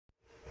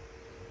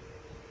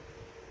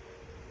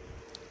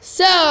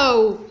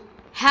So,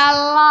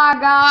 hello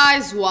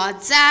guys,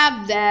 what's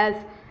up? This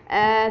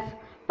is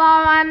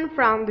Pawan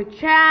from the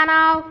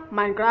channel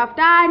Minecraft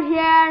Art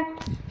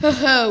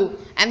here.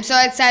 I'm so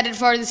excited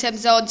for this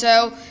episode.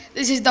 So,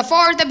 this is the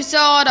fourth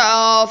episode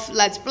of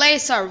Let's Play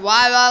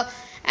Survival,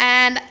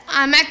 and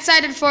I'm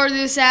excited for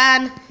this,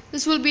 and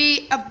this will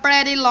be a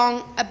pretty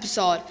long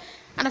episode.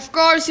 And of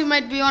course, you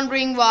might be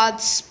wondering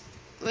what's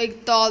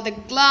with all the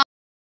glass.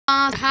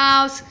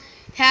 House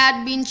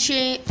had been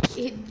changed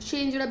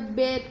a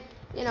bit.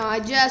 I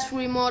just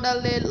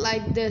remodeled it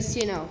like this.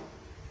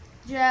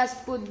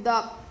 Just put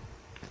the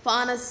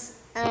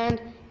furnace and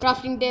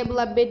crafting table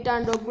a bit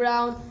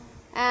underground,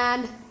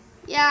 and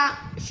yeah,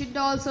 should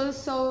also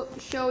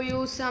show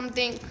you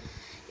something.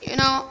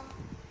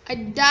 I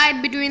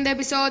died between the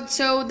episodes,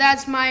 so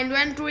that's my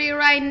inventory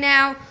right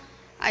now.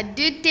 I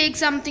did take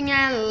something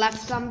and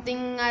left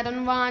something I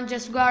don't want,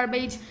 just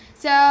garbage.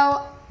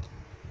 So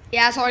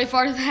yeah, sorry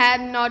for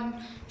that, not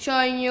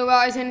showing you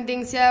guys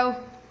anything. So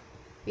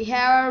we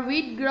have our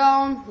wheat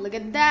ground. Look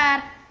at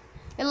that.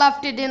 I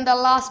left it in the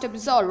last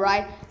episode,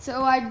 right?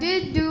 So I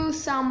did do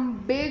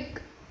some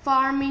big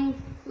farming.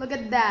 Look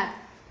at that.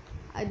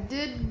 I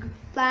did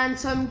plant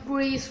some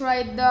trees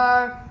right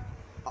there,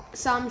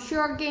 some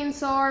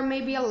sugarcanes, or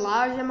maybe a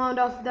large amount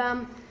of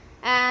them,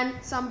 and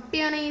some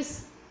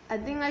peonies. I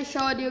think I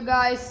showed you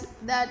guys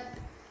that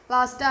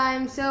last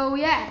time. So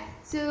yeah,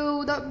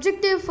 so the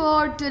objective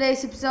for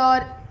today's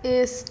episode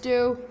is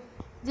to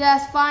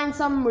just find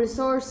some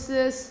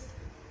resources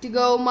to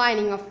go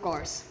mining. Of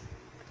course,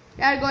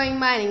 we are going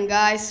mining,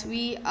 guys.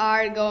 We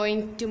are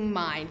going to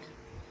mine.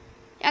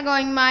 Yeah,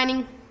 going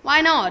mining,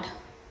 why not?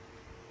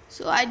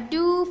 So I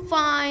do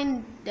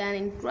find an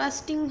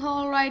interesting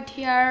hole right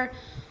here,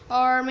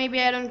 or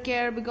maybe I don't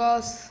care,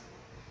 because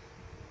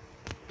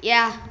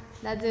yeah,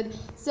 that's it.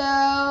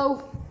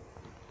 So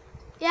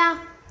yeah,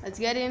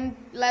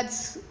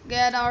 let's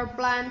get our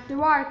plan to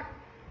work.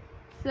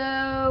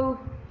 So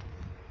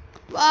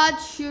what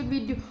should we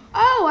do?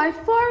 Oh, I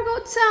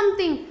forgot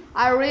something.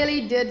 I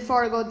really did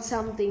forget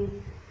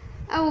something.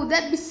 Oh,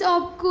 that'd be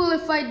so cool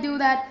if I do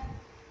that.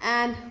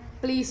 And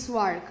please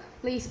work,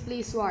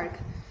 please work.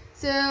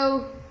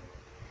 So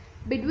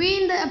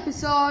between the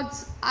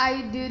episodes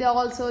I did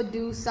also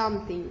do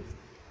something.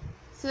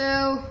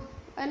 So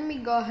let me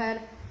go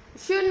ahead.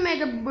 Should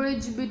make a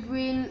bridge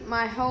between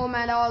my home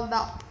and all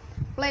the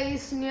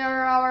place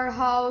near our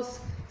house,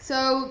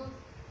 so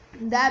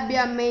that'd be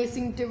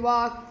amazing to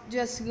walk,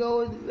 just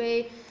go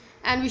away.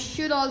 And we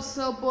should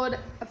also put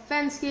a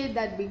fence gate,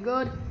 that'd be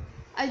good.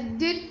 I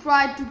did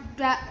try to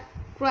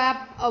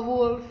trap a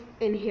wolf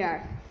in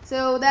here,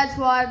 so that's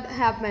what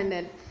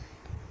happened,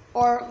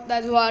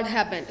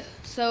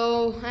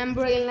 so I'm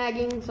really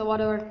lagging, so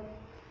whatever.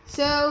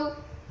 So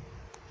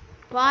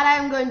what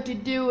I'm going to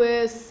do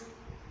is,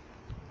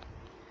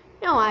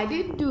 I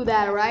did do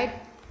that, right?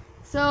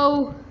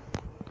 So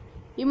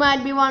you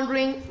might be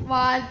wondering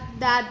what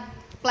that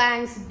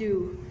planks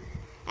do.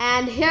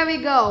 And here we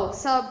go.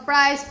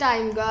 Surprise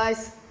time,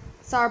 guys.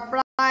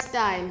 Surprise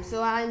time.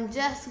 So I'm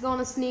just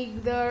gonna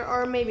sneak there,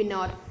 or maybe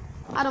not.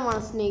 I don't want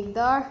to sneak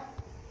there.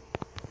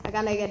 I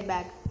gotta get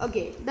back.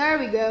 Okay, there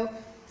we go.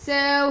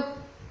 So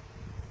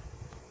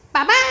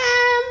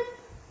ba-bam!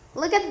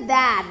 Look at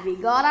that. We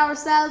got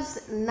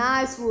ourselves a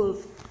nice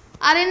wolf.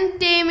 I didn't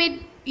tame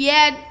it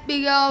yet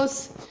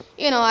because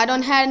I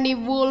don't have any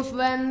wolf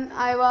when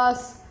I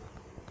was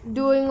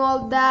doing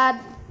all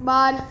that,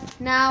 but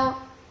now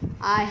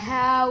I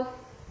have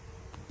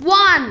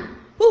one.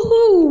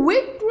 Woohoo,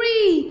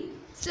 victory!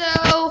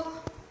 So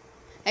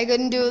I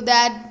couldn't do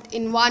that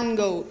in one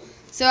go,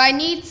 so I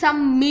need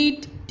some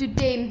meat to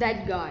tame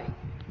that guy,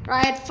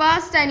 right?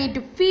 First I need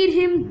to feed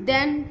him,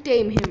 then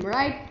tame him,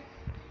 right?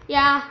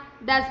 Yeah,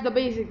 that's the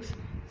basics.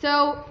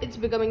 So it's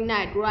becoming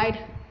night,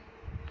 right?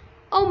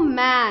 Oh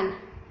man,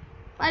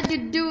 why'd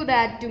you do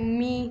that to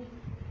me?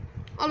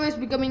 Always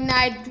becoming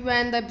night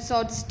when the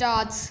episode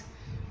starts.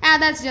 Yeah,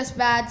 that's just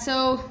bad.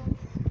 So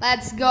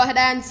let's go ahead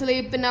and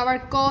sleep in our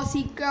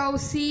cozy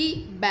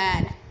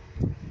bed.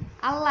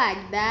 I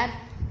like that.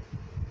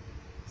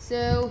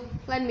 So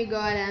let me go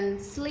ahead and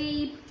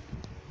sleep.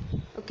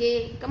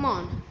 Okay, come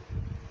on.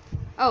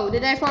 Oh,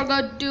 did I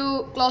forget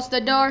to close the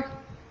door?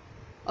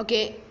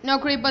 Okay, no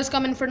creepers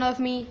come in front of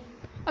me.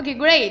 Okay,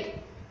 great.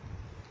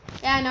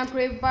 Yeah, no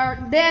creeper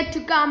dared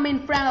to come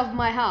in front of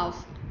my house.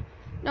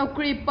 No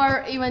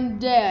creeper even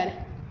dared.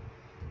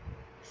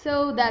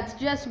 So that's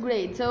just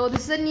great. So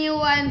this is a new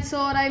iron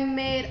sword I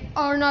made,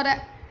 or not an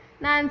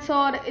iron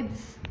sword,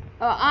 it's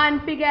an iron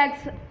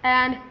pickaxe.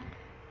 And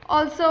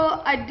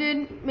also I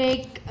did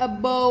make a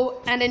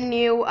bow and a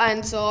new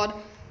iron sword.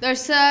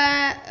 There's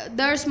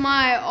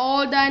my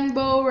old iron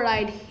bow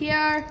right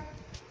here,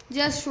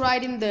 just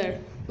right in there,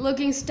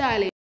 looking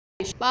stylish.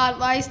 But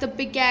why is the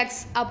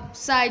pickaxe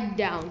upside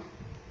down?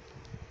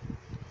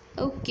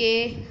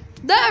 Okay,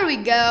 there we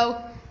go.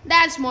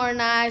 That's more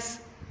nice.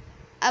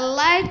 I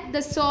like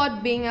the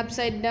sword being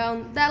upside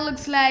down. That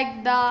looks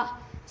like the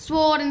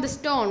sword in the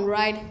stone,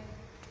 right?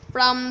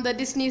 From the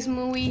Disney's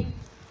movie.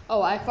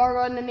 Oh, I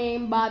forgot the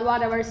name, but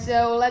whatever.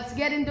 So let's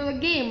get into the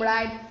game,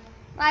 right?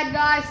 Right,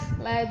 guys,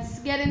 let's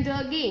get into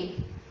the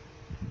game.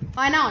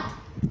 Why not?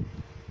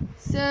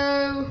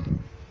 So,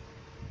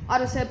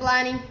 auto save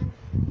planning.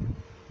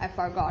 I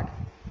forgot.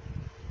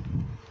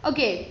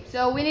 Okay,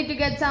 so we need to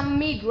get some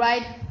meat,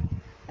 right?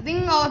 I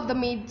think all of the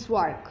meats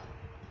work.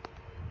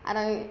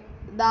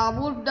 The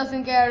wolf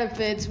doesn't care if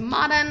it's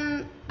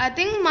mutton. I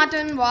think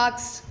mutton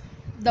works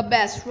the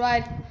best,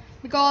 right?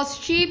 Because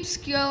sheep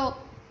kill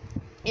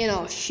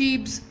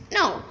sheeps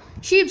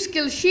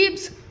kill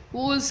sheeps,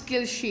 wolves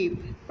kill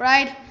sheep,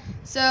 right?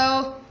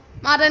 So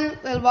mutton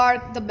will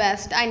work the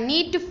best. I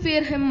need to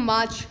feed him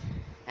much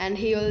and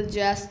he will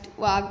just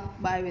walk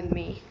by with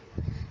me.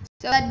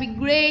 So that'd be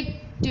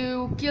great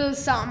to kill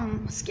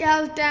some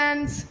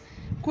skeletons,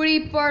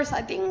 creepers.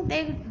 I think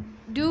they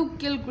do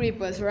kill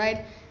creepers,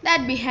 right?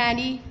 That'd be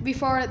handy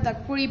before the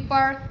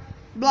creeper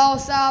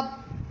blows up.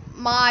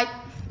 My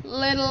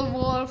little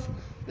wolf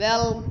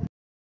will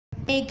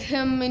make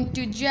him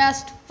into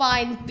just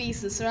fine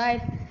pieces,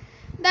 right?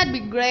 That'd be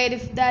great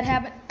if that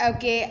happened.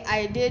 Okay,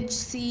 I did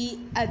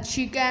see a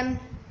chicken,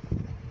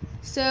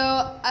 so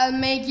I'll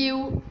make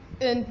you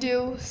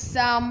into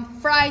some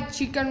fried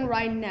chicken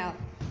right now.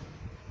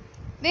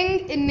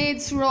 Think it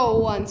needs raw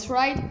ones,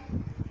 right?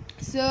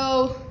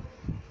 So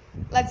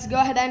let's go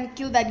ahead and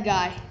kill that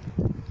guy.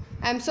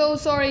 I'm so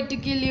sorry to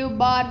kill you,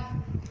 but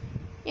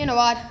you know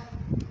what?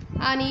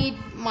 I need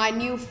my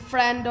new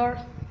friend. Or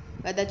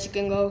where'd the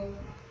chicken go?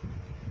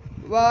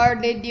 Where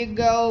did you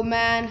go,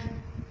 man?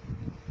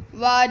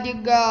 Where'd you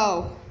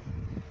go?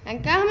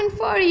 I'm coming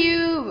for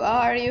you. Where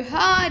are you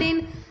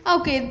hiding?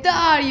 Okay,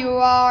 there you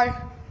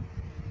are.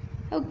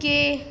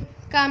 Okay,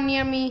 come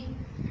near me.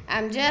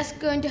 I'm just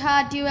going to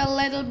hurt you a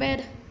little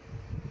bit.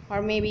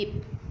 Or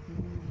maybe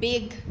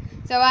big.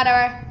 So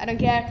whatever, I don't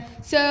care.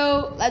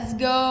 So let's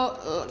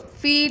go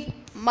feed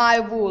my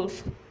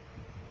wolf.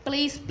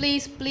 Please,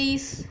 please,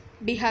 please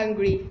be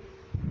hungry,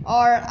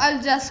 or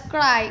I'll just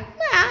cry.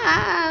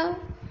 Meow.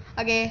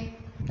 Okay,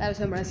 that was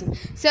embarrassing.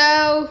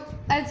 So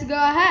let's go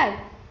ahead.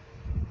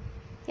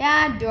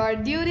 Yeah, do our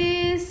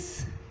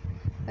duties.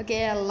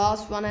 Okay, I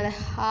lost 1.5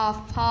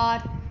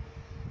 heart,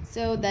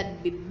 so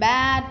that'd be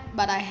bad.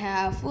 But I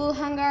have full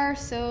hunger,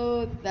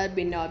 so that'd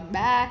be not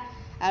bad.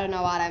 I don't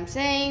know what I'm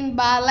saying,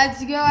 but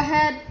let's go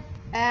ahead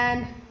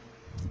and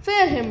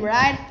feed him,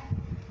 right?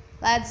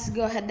 Let's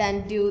go ahead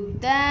and do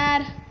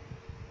that.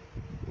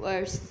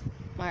 Where's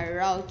my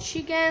raw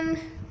chicken?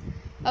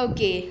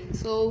 Okay,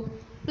 so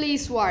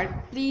please work.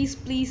 Please,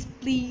 please,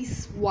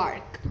 please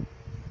work.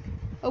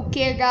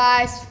 Okay,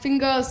 guys,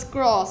 fingers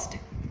crossed.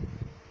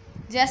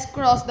 Just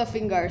cross the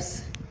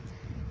fingers.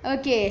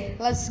 Okay,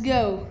 let's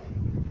go.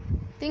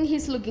 Think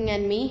he's looking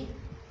at me.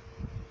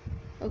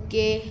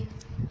 Okay,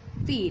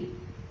 feed.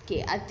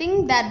 Okay, I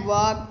think that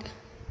worked.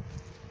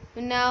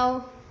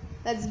 Now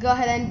let's go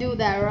ahead and do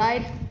that,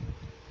 right?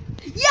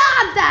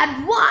 Yeah,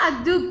 that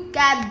worked. Look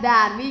at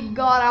that. We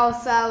got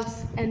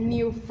ourselves a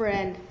new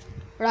friend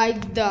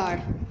right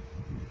there.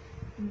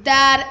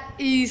 That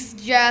is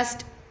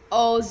just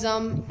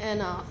awesome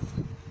enough.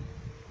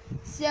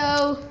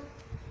 So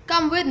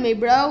come with me,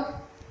 bro.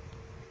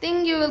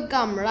 Think you will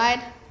come,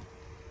 right?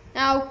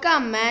 Now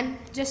come, man.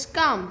 Just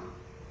come.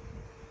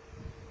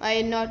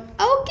 Why not?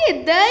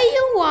 Okay, there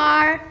you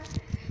are.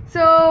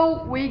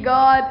 So we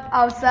got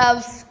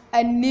ourselves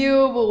a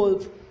new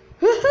wolf.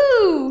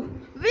 Woohoo!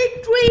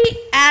 Victory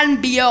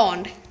and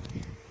beyond.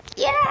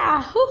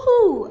 Yeah,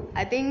 woohoo!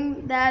 I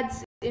think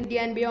that's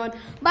India and beyond.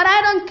 But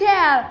I don't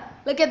care.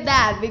 Look at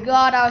that. We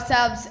got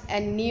ourselves a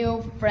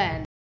new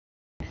friend.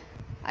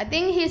 I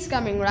think he's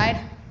coming, right?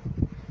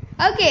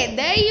 Okay,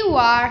 there you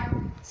are.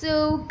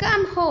 So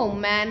come home,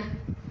 man.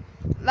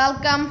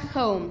 Welcome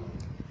home.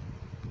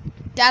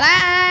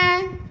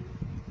 Ta-da!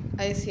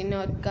 I see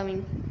not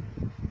coming.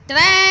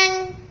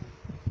 Ta-da!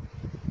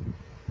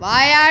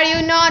 Why are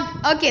you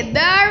not? Okay,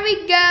 there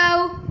we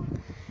go.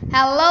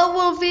 Hello,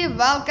 Wolfie.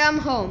 Welcome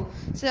home.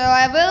 So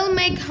I will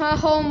make a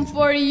home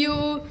for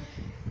you.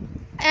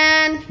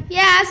 And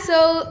yeah,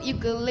 so you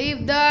can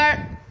live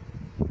there.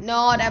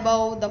 Not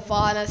above the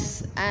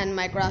furnace and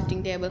my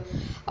crafting table.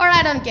 Or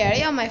I don't care.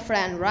 You're my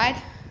friend, right?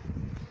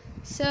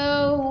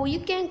 So you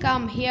can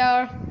come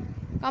here.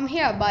 Come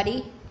here,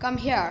 buddy. Come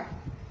here.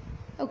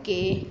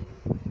 Okay.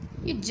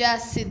 You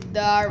just sit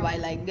there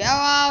while I go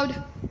out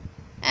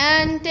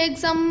and take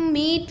some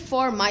meat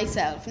for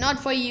myself. Not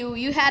for you.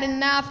 You had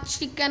enough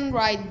chicken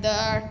right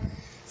there.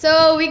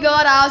 So we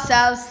got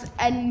ourselves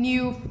a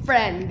new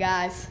friend,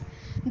 guys.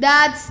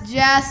 That's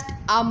just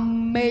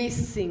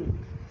amazing.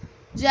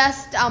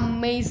 Just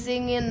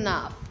amazing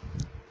enough.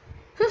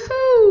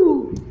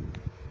 Woohoo!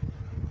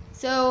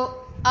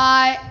 So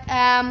I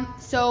am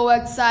so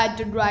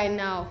excited right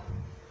now.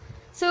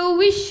 So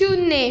we should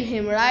name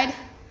him, right?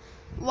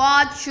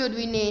 What should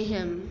we name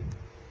him?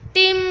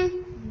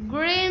 Tim,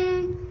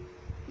 Grim.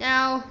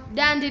 Now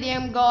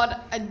Dandelion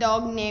got a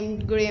dog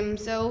named Grim,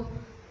 so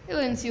it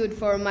wouldn't suit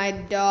for my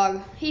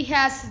dog. He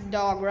has a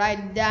dog,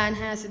 right? Dan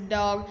has a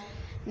dog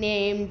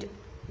named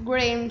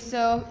Grim,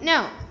 so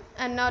no.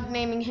 and not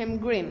naming him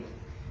Grim.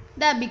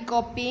 That'd be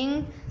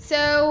copying.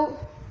 So,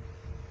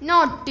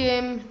 not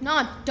Tim,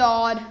 not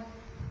Todd.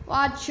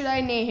 What should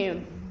I name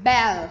him?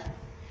 Bell.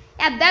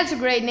 Yeah, that's a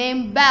great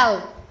name,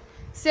 Bell.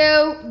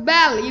 So,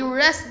 Bell, you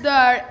rest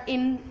there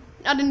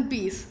not in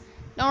peace.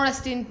 Don't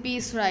rest in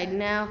peace right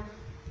now.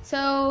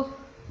 So,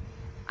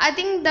 I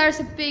think there's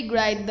a pig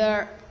right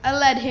there. I'll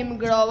let him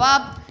grow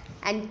up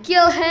and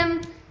kill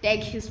him,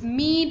 take his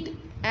meat,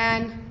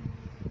 and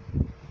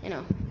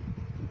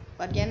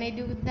what can I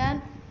do with that?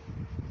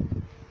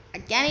 I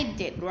can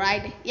eat it,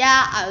 right?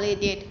 Yeah, I'll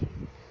eat it.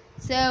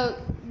 So,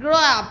 grow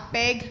up,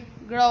 pig.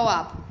 Grow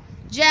up.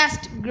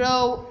 Just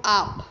grow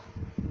up.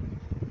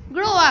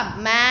 Grow up,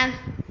 man.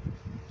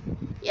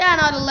 You're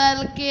not a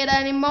little kid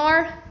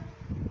anymore.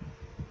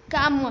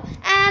 Come on.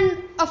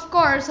 And of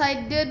course,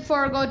 I did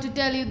forget to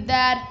tell you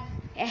that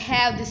I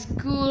have this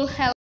cool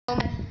helmet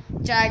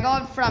which I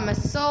got from a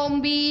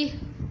zombie.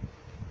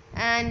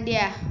 And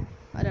yeah,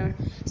 whatever.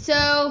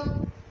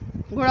 So,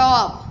 grow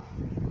up.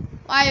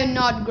 Why are you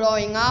not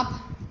growing up?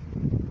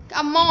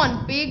 Come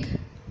on, pig.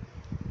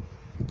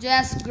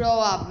 Just grow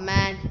up,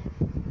 man.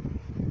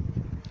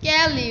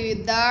 Can't leave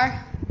it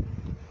there.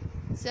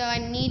 So I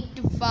need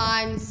to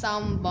find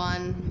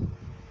someone.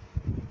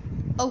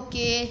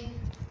 Okay.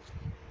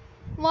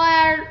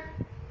 Why are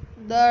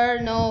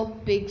there no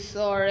pigs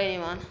or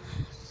anyone?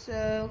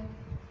 So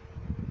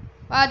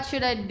what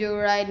should I do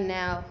right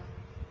now?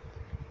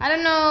 I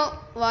don't know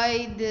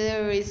why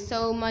there is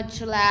so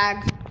much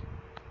lag,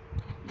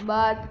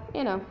 but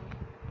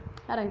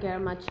I don't care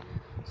much.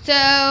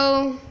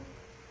 So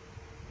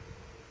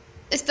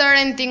is there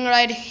anything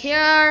right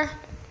here?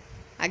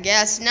 I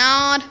guess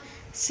not.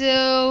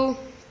 So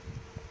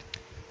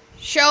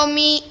show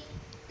me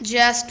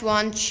just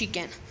one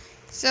chicken.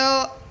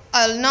 So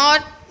I'll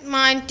not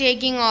mind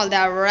taking all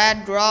that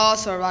red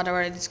dross or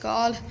whatever it is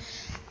called.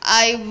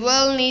 I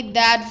will need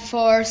that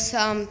for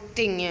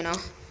something,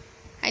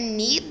 I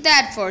need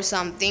that for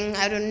something.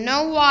 I don't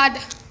know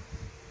what.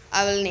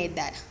 I will need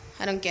that.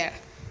 I don't care.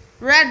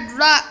 Red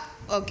rye.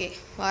 Okay,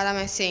 what am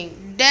I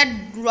saying?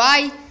 Dead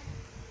rye.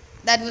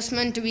 That was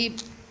meant to be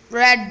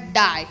red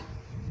dye,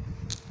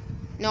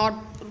 not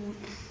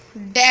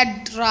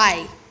dead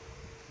rye.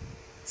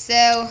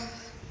 So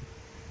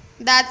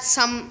that's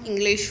some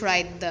English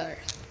right there.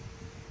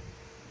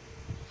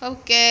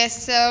 Okay,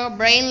 so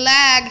brain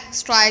lag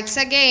strikes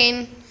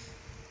again.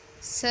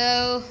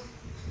 So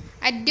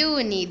I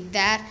do need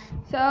that.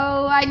 So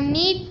I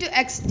need to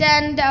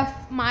extend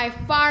my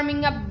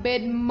farming a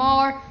bit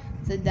more,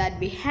 so that'd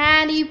be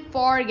handy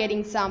for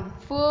getting some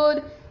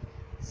food.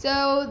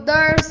 So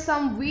there's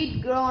some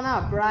wheat grown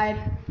up, right?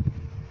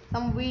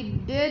 Some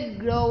wheat did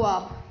grow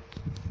up.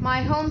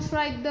 My home's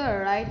right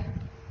there, right?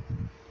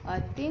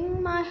 I think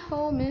my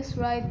home is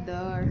right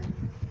there.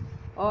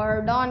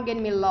 Or don't get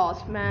me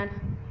lost, man.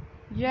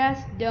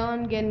 Just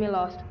don't get me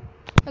lost.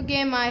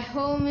 Okay, my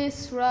home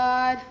is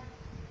right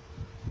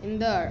in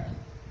there.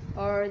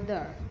 Or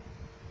there.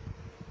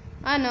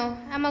 I know,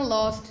 I'm a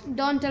lost.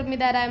 Don't tell me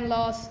that I'm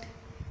lost.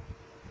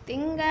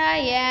 Think I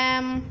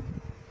am.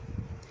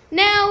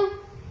 No.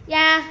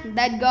 Yeah,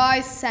 that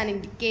guy's an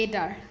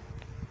indicator.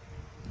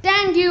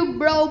 Thank you,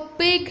 bro,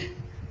 pig.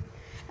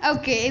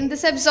 Okay, in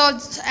this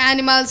episode,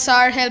 animals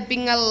are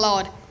helping a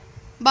lot.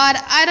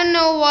 But I don't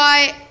know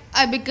why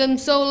I become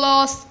so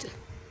lost.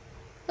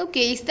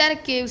 Okay, is that a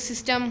cave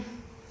system?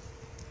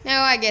 No,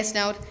 I guess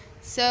not.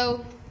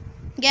 So,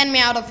 get me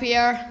out of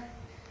here.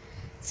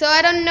 So,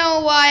 I don't know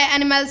why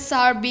animals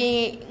are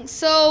being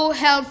so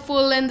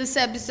helpful in this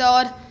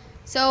episode.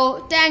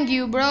 So, thank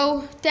you,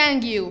 bro.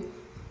 Thank you.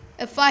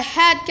 If I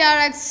had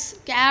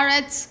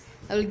carrots,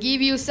 I will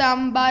give you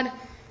some, but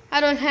I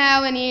don't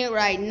have any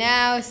right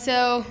now,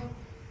 so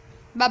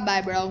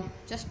bye-bye, bro.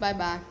 Just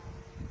bye-bye.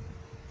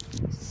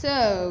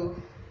 So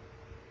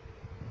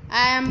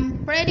I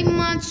am pretty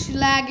much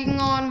lagging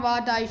on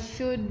what I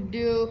should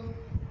do.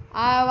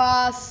 I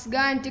was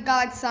going to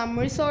collect some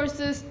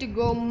resources to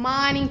go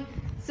mining,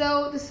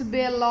 so this will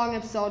be a long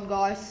episode,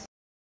 guys.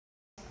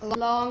 A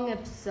long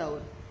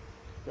episode.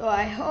 So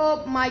I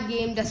hope my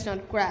game does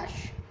not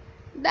crash.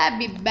 That'd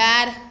be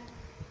bad.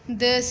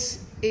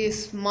 This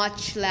is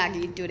much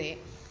laggy today.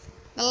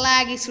 The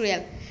lag is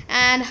real.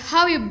 And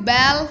how you,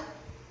 Bell?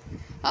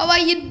 How are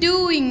you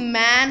doing,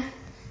 man?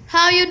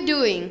 How you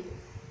doing?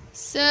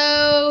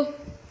 So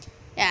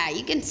yeah,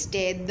 you can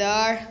stay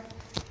there.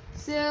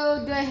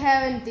 So do I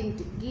have anything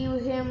to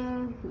give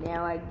him?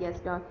 No, I guess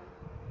not.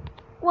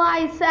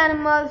 Why is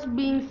animals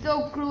being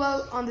so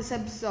cruel on this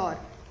episode?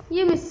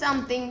 Give me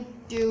something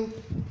to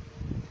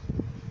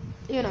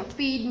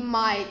feed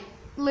my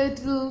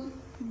little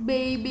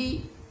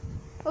baby.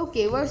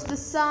 Okay, where's the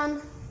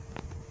sun?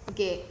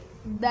 Okay,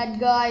 that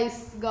guy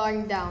is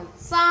going down.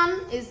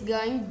 Sun is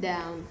going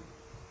down.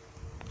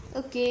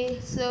 Okay,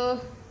 so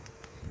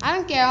I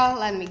don't care.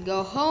 Let me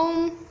go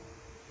home.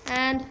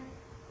 And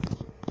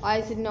why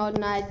is it not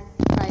night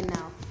right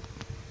now?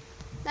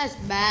 That's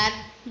bad.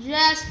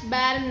 Just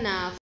bad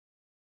enough.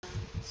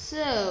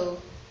 So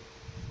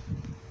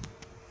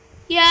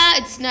yeah,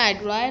 it's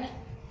night, right?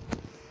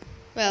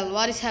 Well,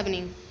 what is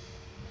happening?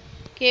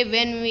 Okay,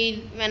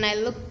 when I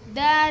look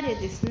that,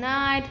 it is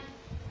night,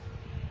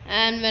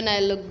 and when I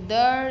look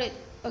there,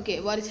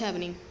 okay, what is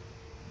happening?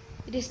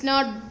 It is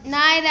not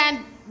night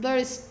and there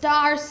is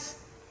stars.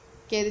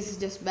 Okay, this is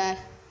just bad.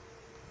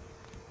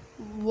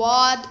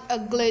 What a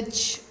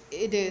glitch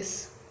it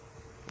is.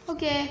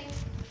 Okay,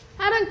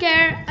 I don't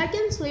care. I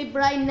can sleep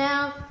right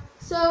now,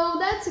 so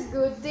that's a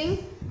good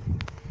thing.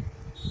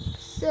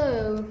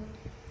 So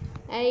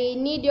I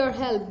need your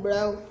help,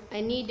 bro. I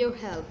need your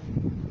help.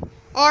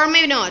 Or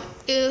maybe not.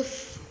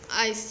 If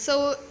I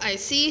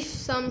see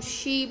some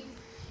sheep,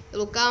 it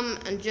will come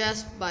and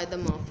just bite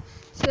them off.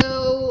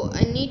 So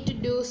I need to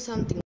do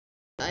something.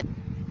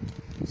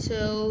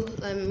 So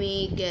let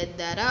me get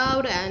that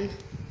out and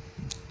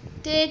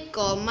take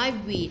all my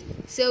wheat.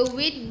 So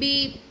wheat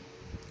be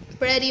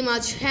pretty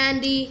much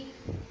handy.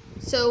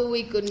 So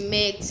we could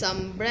make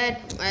some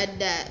bread at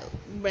that.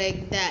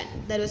 Break that.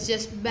 That was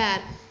just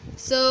bad.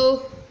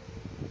 So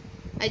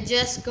I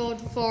just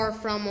got 4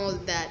 from all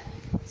that.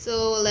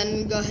 So let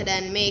me go ahead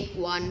and make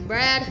one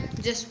bread.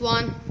 Just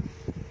one.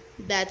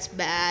 That's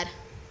bad.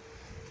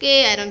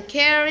 Okay, I don't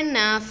care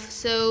enough.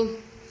 So,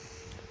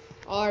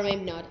 or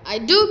maybe not. I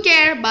do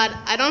care, but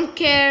I don't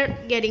care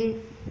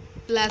getting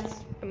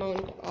less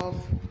amount of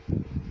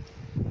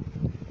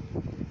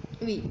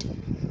wheat.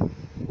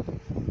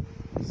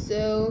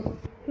 So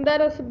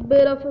that was a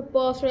bit of a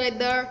pause right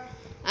there.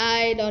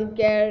 I don't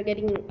care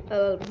getting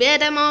a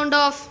bit amount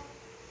of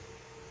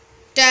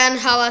 10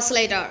 hours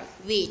later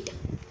wheat.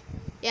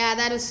 Yeah,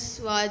 that is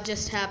what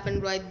just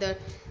happened right there.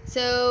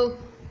 So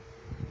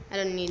I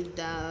don't need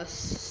the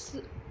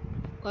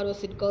what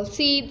was it called,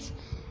 seeds,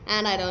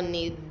 and I don't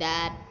need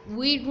that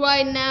wheat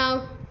right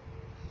now.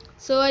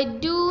 So I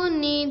do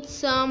need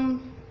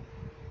some.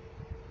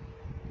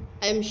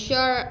 I'm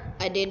sure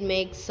I did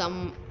make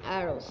some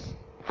arrows.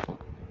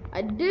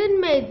 I did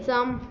make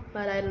some,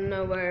 but I don't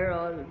know where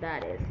all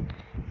that is.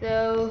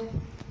 So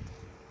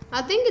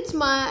I think it's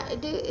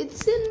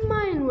in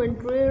my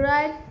inventory,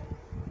 right?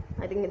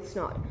 I think it's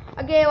not.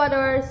 Okay,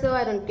 whatever. So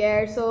I don't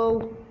care.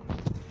 So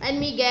let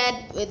me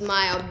get with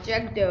my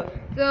objective.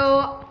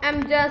 So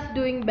I'm just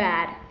doing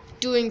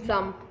doing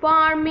some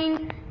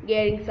farming,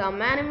 getting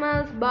some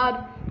animals,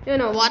 but you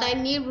know what I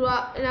need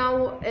right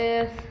now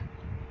is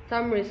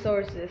some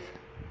resources.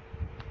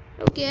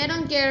 Okay, I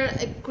don't care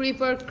a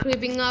creeper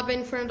creeping up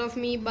in front of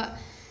me, but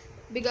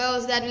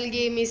because that will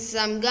give me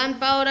some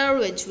gunpowder,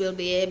 which will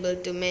be able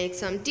to make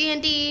some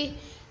TNT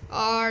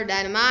or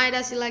dynamite,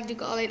 as you like to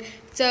call it.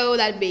 So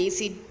that'll be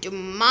easy to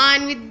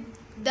mine with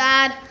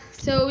that.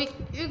 So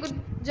you could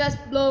just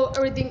blow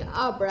everything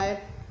up, right?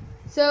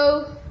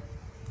 So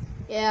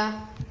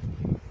yeah,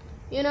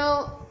 you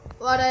know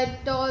what I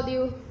told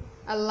you,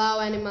 allow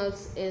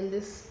animals in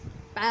this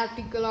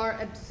particular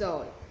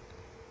episode.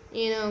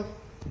 You know,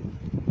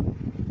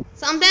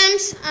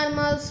 sometimes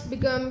animals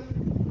become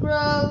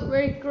cruel,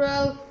 very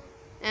cruel,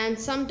 and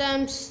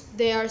sometimes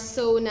they are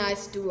so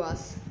nice to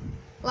us.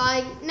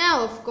 Like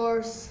now, of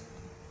course.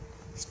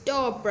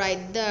 Stop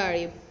right there,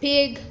 you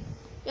pig.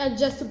 You're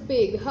just a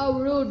pig. How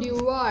rude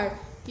you are.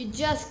 You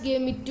just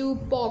gave me 2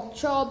 pork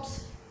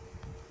chops.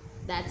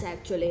 That's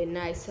actually a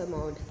nice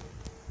amount.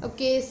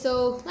 Okay,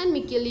 so let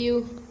me kill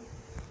you.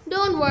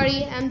 Don't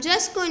worry, I'm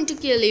just going to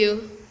kill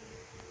you.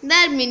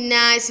 That'd be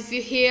nice if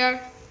you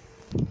hear.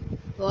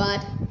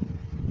 What?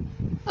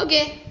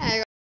 Okay,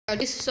 I got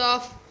this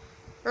of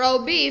raw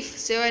beef,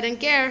 so I don't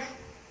care.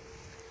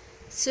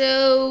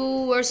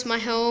 So, where's my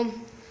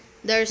home?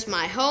 There's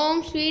my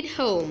home, sweet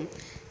home.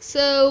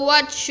 So,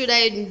 what should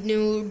I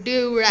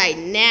do right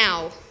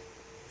now?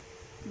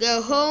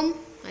 Go home?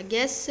 I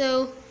guess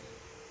so.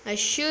 I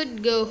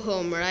should go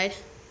home, right?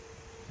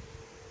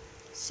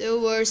 So,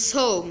 where's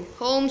home?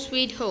 Home,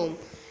 sweet home.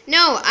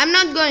 No, I'm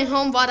not going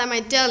home. What am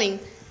I telling?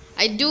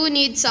 I do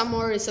need some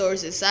more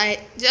resources. I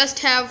just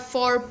have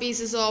 4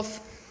 pieces of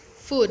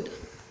food.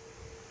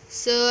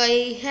 So,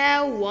 I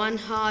have 1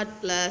 heart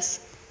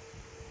plus.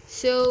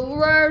 So,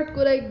 where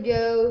could I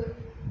go?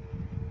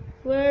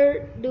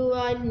 Where do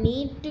I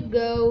need to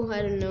go?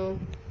 I don't know.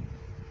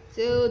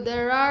 So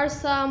there are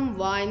some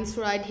vines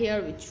right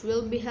here which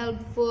will be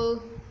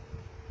helpful.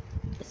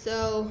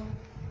 So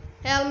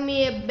help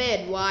me a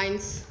bit,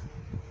 vines.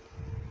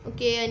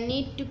 Okay, I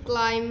need to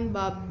climb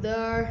up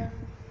there.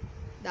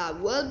 That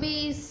will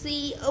be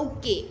easy.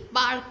 Okay,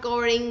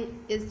 parkouring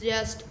is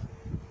just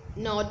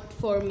not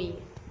for me.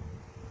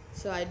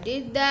 So I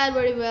did that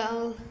very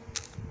well.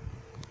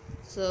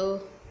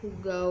 So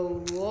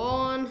go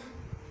on.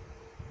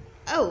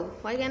 Oh,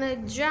 why can't I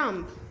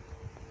jump?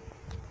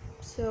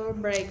 So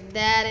break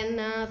that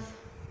enough.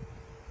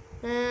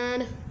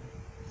 And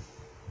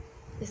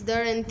is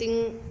there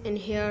anything in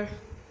here?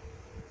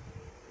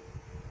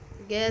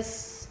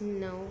 Guess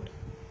no.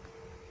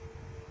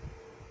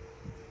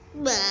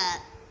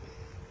 But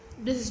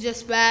this is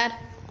just bad.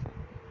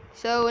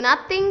 So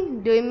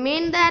nothing? Do you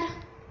mean that?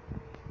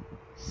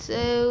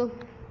 So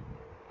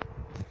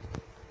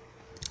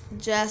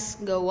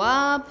just go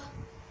up.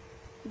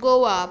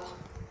 Go up.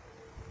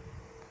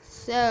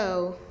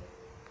 So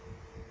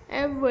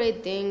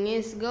Everything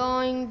is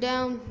going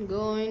down,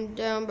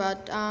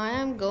 but I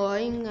am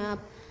going up.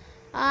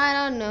 I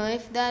don't know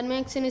if that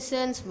makes any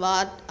sense,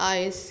 but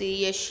I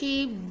see a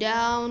sheep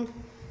down.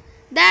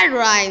 That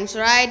rhymes,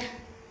 right?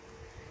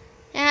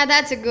 Yeah,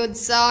 that's a good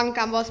song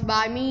composed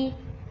by me.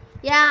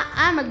 Yeah,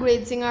 I'm a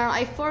great singer.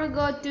 I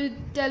forgot to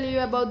tell you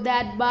about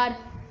that, but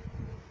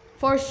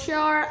for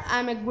sure,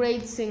 I'm a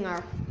great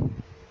singer.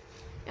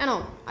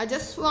 I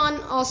just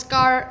won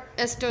Oscar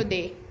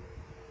yesterday.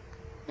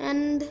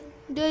 And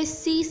do I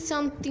see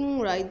something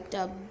right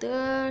up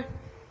there?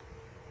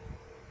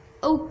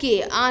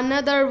 Okay,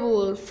 another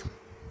wolf.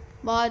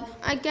 But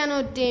I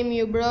cannot tame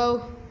you,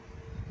 bro.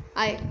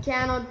 I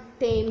cannot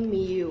tame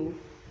you.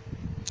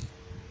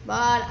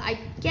 But I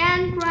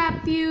can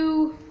trap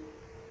you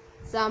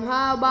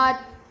somehow, but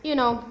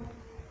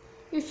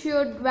you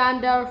should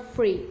wander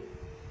free.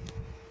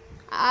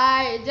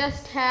 I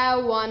just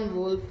have one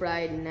wolf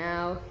right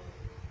now.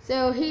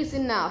 So he's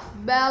enough.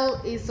 Belle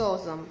is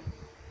awesome.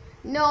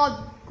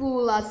 Not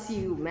cool as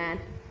you, man.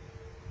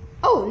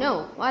 Oh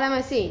no, what am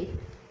I saying?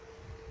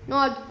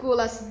 Not cool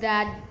as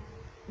that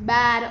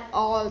bad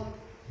old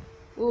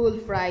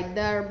wolf right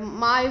there.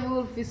 My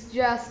wolf is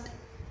just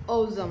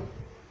awesome.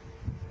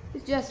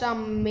 It's just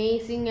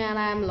amazing and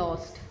I'm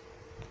lost.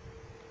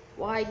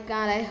 Why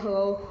can't I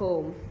go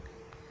home?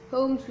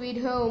 Home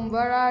sweet home,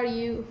 where are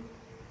you?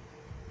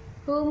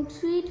 Home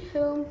sweet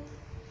home,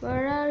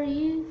 where are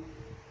you?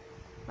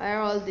 Why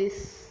are all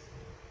these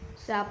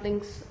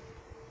saplings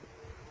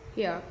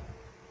here?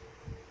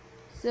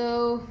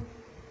 So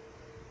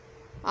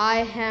I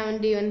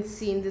haven't even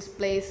seen this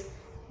place,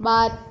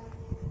 but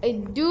I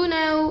do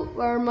know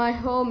where my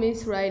home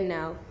is right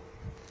now.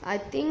 I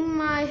think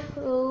my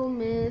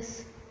home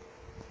is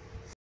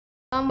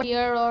somewhere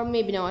here or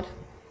maybe not.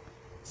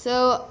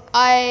 So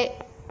I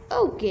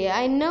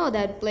know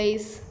that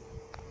place.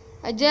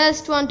 I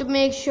just want to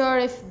make sure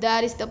if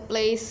that is the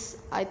place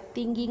I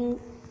thinking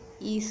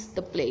is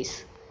the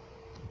place.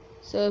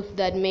 So if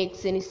that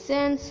makes any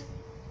sense.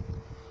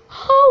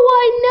 Oh,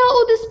 I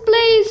know this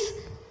place.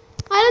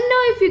 I don't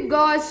know if you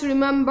guys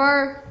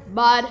remember,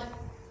 but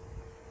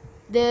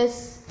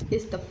this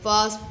is the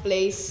first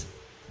place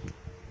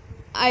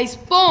I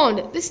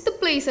spawned. This is the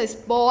place I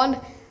spawned.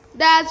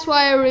 That's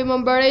why I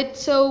remember it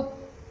so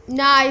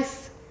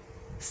nice.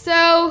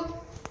 So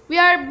we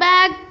are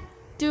back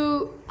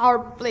to our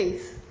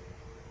place.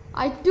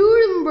 I do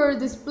remember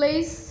this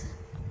place.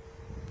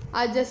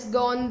 I just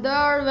gone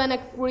there when a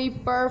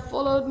creeper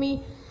followed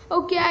me.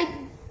 Okay,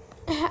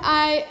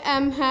 I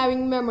am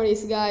having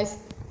memories, guys.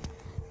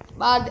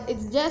 But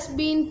it's just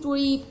been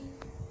 3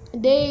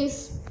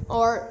 days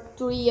or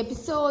 3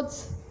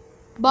 episodes.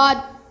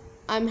 But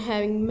I'm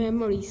having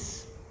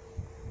memories.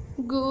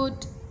 Good,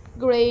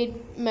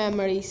 great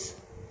memories.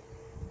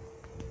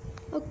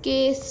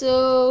 Okay,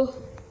 so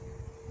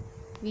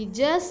we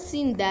just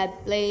seen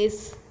that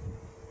place.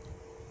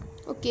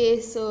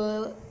 Okay,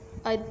 so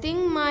I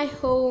think my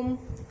home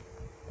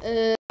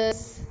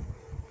is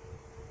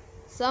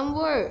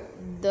somewhere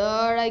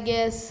there, I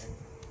guess,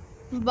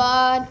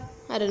 but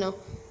I don't know.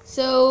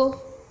 So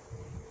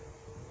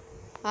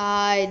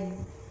I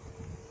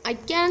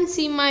can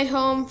see my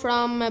home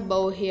from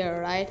above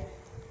here, right?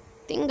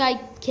 I think I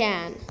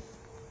can.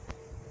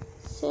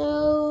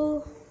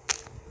 So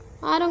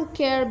I don't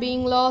care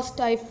being lost.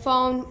 I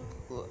found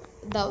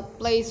the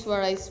place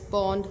where I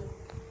spawned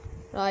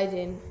right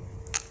in.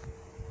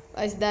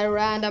 Is that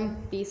random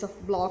piece of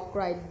block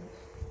right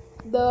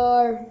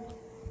there?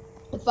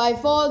 If I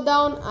fall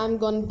down, I'm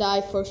gonna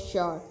die for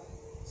sure.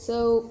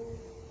 So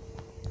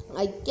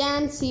I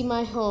can see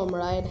my home,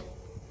 right?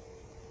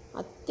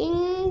 I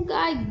think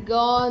I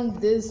gone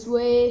this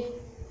way.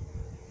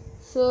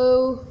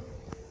 So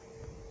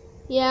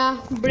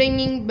yeah,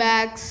 bringing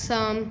back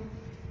some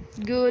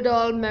good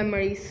old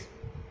memories.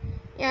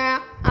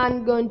 Yeah,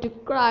 I'm going to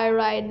cry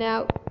right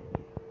now.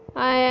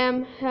 I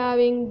am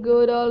having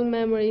good old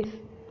memories.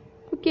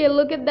 Okay,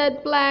 look at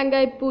that plank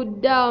I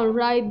put down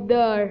right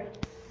there.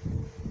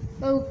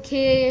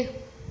 Okay,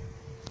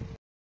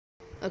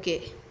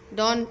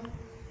 don't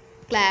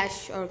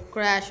clash or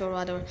crash or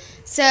whatever.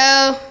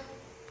 So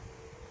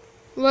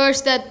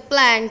where's that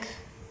plank?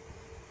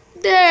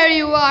 There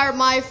you are,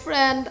 my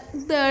friend.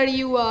 There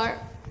you are.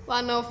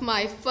 One of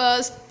my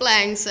first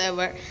planks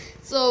ever.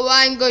 So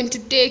I'm going to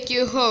take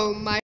you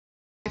home, my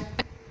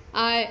friend.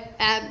 I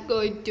am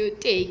going to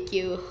take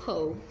you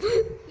home.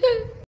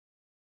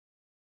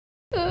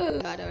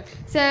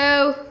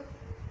 So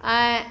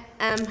I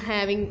am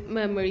having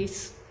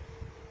memories.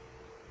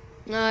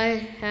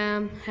 I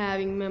am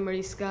having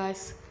memories,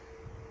 guys.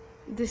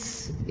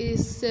 This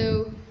is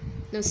so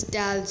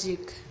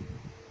nostalgic.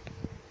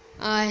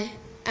 I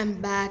am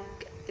back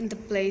in the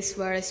place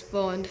where I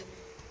spawned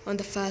on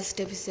the first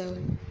episode.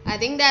 I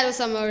think that was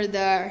somewhere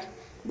there,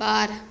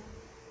 but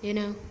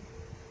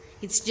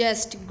it's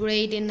just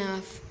great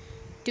enough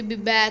to be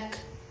back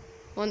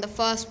on the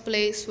first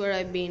place where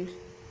I've been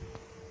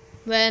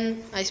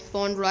when I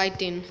spawned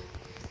right in.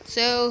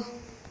 So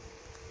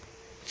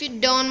if you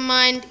don't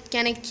mind,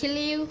 can I kill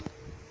you?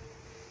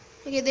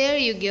 Okay, there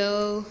you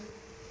go.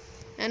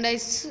 And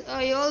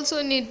I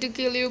also need to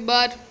kill you,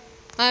 but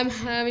I'm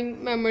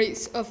having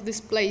memories of this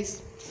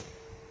place.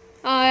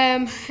 I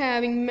am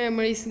having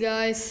memories,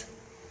 guys.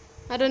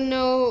 I don't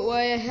know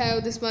why I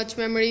have this much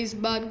memories,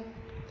 but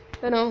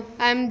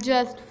I'm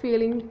just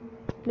feeling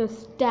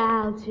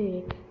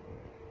nostalgic.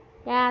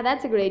 Yeah,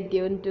 that's a great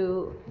tune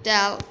to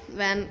tell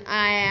when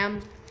I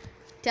am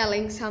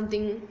telling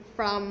something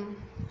from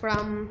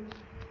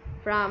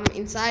from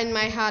inside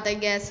my heart, I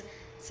guess.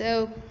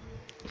 So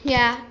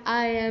yeah,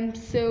 I am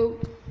so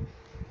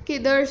okay.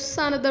 There's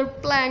another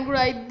plank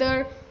right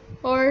there,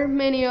 or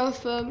many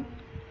of them.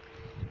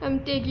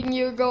 I'm taking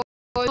you go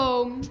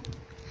home.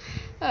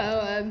 Oh,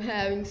 I'm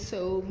having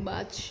so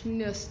much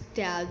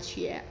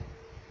nostalgia.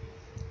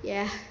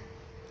 Yeah.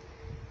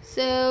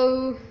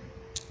 So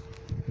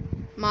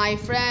my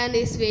friend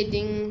is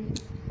waiting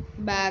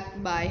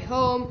back by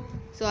home,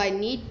 so I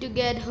need to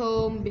get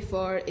home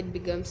before it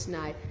becomes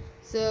night.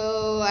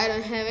 So I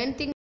don't have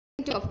anything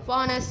to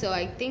fun, so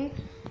I think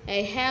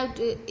I have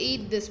to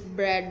eat this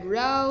bread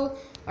raw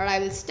or I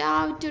will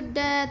starve to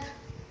death.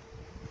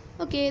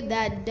 Okay,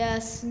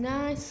 that's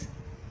nice.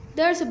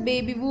 There's a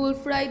baby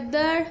wolf right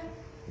there.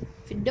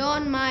 If you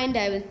don't mind,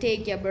 I will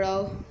take you,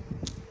 bro.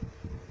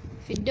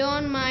 If you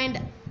don't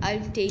mind,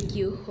 I'll take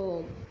you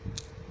home.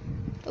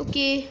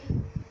 Okay.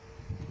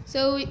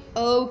 So,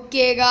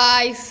 okay,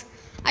 guys.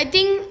 I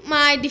think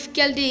my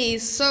difficulty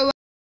is so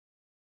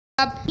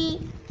up.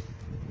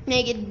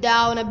 Make it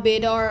down a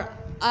bit, or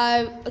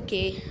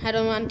okay. I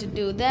don't want to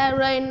do that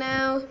right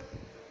now.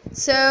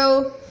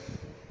 So,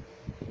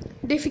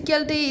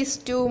 difficulty is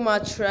too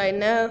much right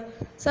now.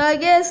 So I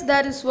guess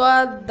that is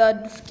what the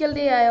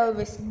difficulty I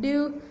always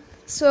do.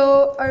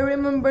 So I'm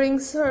remembering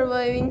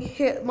surviving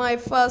my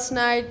first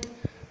night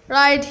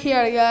right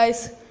here,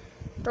 guys.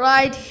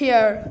 Right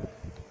here.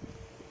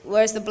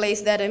 Where's the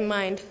place that in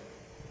mind?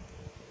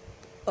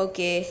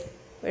 Okay,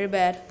 very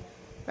bad.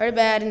 Very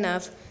bad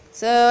enough.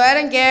 So I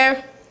don't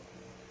care.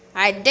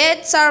 I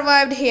did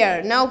survive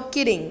here. No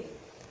kidding.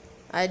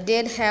 I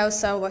did have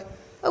survived.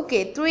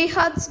 Okay, 3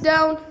 huts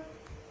down.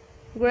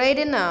 Great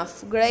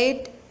enough.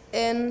 Great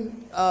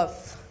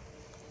enough.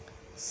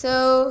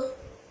 So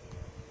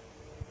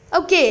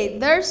okay,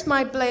 there's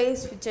my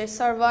place which I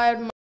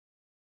survived.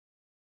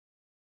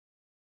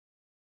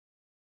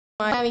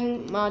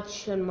 Having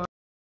much and much.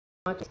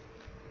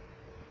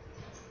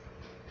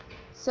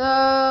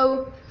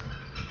 So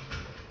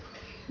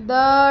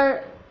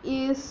there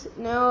is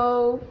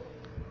no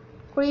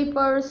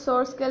creepers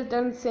or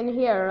skeletons in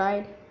here,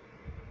 right?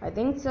 I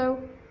think so.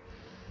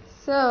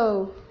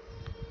 So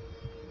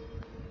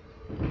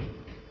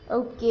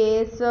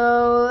okay,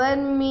 so let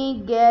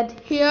me get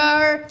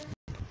here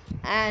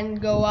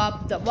and go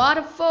up the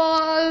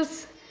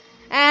waterfalls,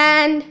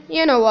 and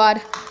you know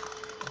what?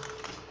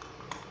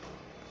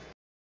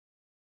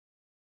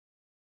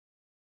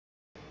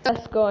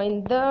 Just go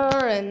in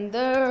there and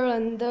there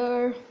and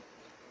there.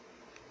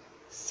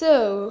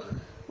 So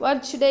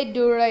what should I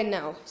do right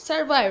now?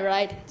 Survive,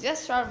 right?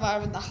 Just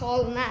survive the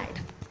whole night.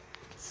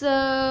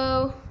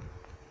 So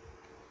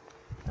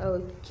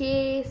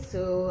okay,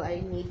 so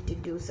I need to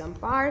do some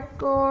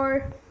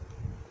parkour.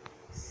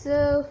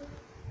 So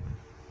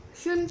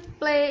shouldn't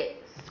play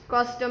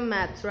custom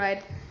maps,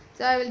 right?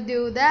 So I will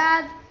do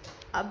that.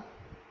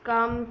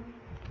 Come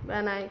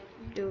when I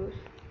do.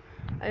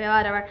 Okay,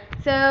 whatever.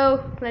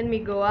 So let me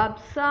go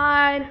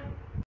outside.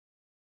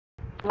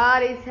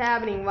 What is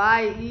happening?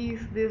 Why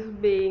is this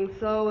being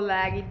so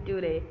laggy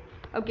today?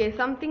 Okay,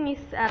 something is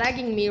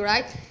attacking me,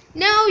 right?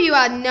 No, you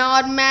are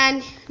not,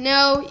 man.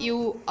 No,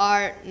 you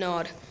are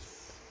not.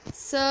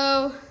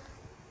 So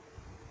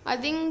I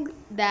think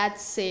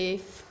that's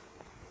safe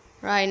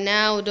right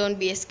now. Don't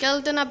be a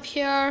skeleton up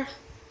here.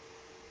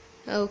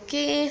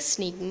 Okay,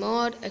 sneak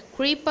mode. A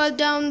creeper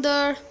down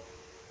there.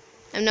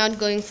 I'm not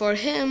going for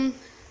him.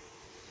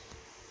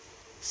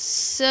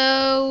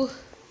 So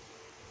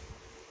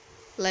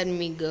let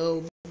me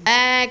go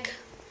back.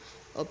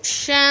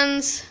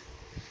 Options.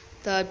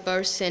 Third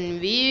person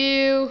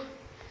view.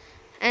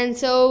 And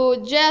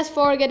so just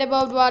forget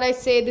about what I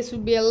say. This will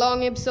be a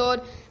long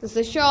episode. This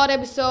is a short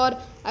episode.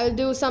 I will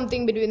do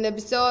something between the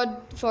episode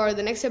for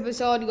the next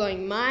episode,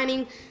 going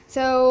mining.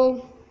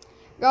 So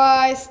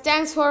guys,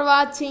 thanks for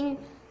watching.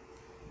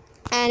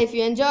 And if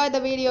you enjoyed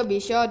the video, be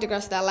sure to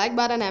press that like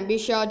button and be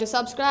sure to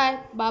subscribe.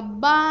 Bye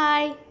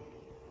bye.